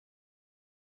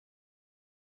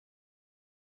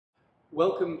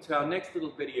Welcome to our next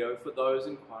little video for those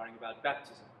inquiring about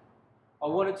baptism. I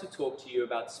wanted to talk to you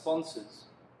about sponsors,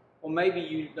 or maybe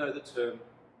you know the term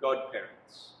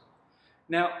godparents.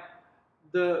 Now,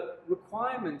 the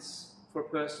requirements for a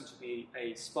person to be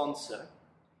a sponsor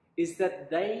is that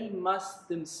they must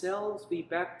themselves be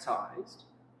baptized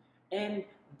and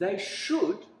they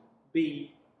should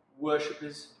be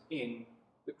worshippers in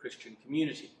the Christian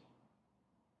community.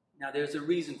 Now, there's a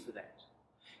reason for that.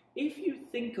 If you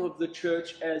think of the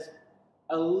church as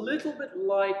a little bit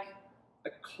like a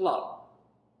club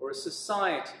or a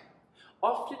society,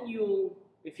 often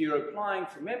if you're applying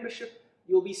for membership,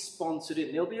 you'll be sponsored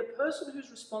in. There'll be a person whose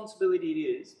responsibility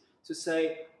it is to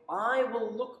say, I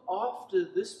will look after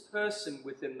this person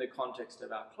within the context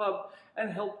of our club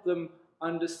and help them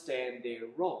understand their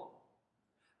role.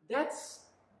 That's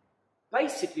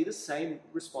basically the same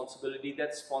responsibility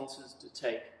that sponsors to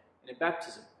take in a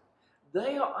baptism.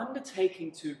 They are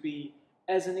undertaking to be,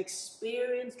 as an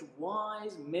experienced,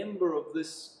 wise member of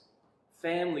this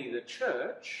family, the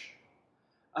church,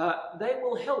 they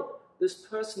will help this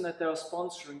person that they are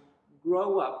sponsoring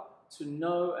grow up to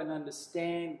know and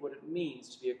understand what it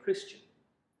means to be a Christian.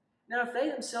 Now, if they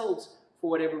themselves, for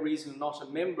whatever reason, are not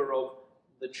a member of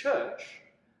the church,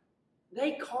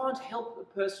 they can't help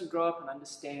the person grow up and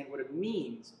understand what it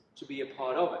means to be a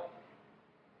part of it.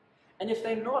 And if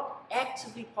they're not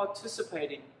actively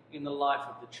participating in the life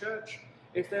of the church,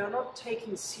 if they are not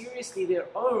taking seriously their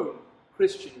own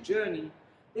Christian journey,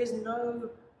 there's no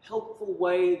helpful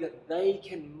way that they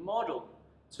can model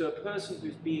to a person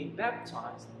who's being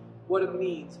baptized what it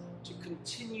means to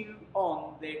continue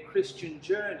on their Christian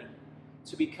journey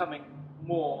to becoming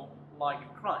more like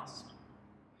Christ.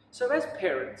 So as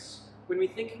parents, when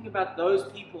we're thinking about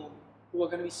those people who are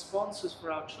going to be sponsors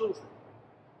for our children,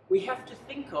 we have to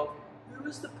think of who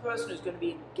is the person who's going to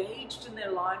be engaged in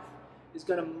their life, is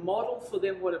going to model for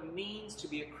them what it means to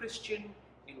be a Christian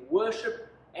in worship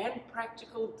and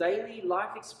practical daily life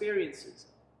experiences.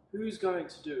 Who's going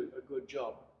to do a good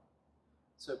job?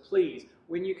 So please,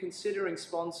 when you're considering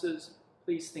sponsors,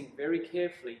 please think very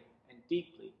carefully and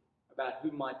deeply about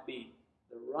who might be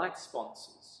the right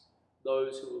sponsors,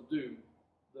 those who will do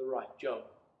the right job.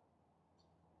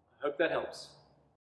 I hope that helps.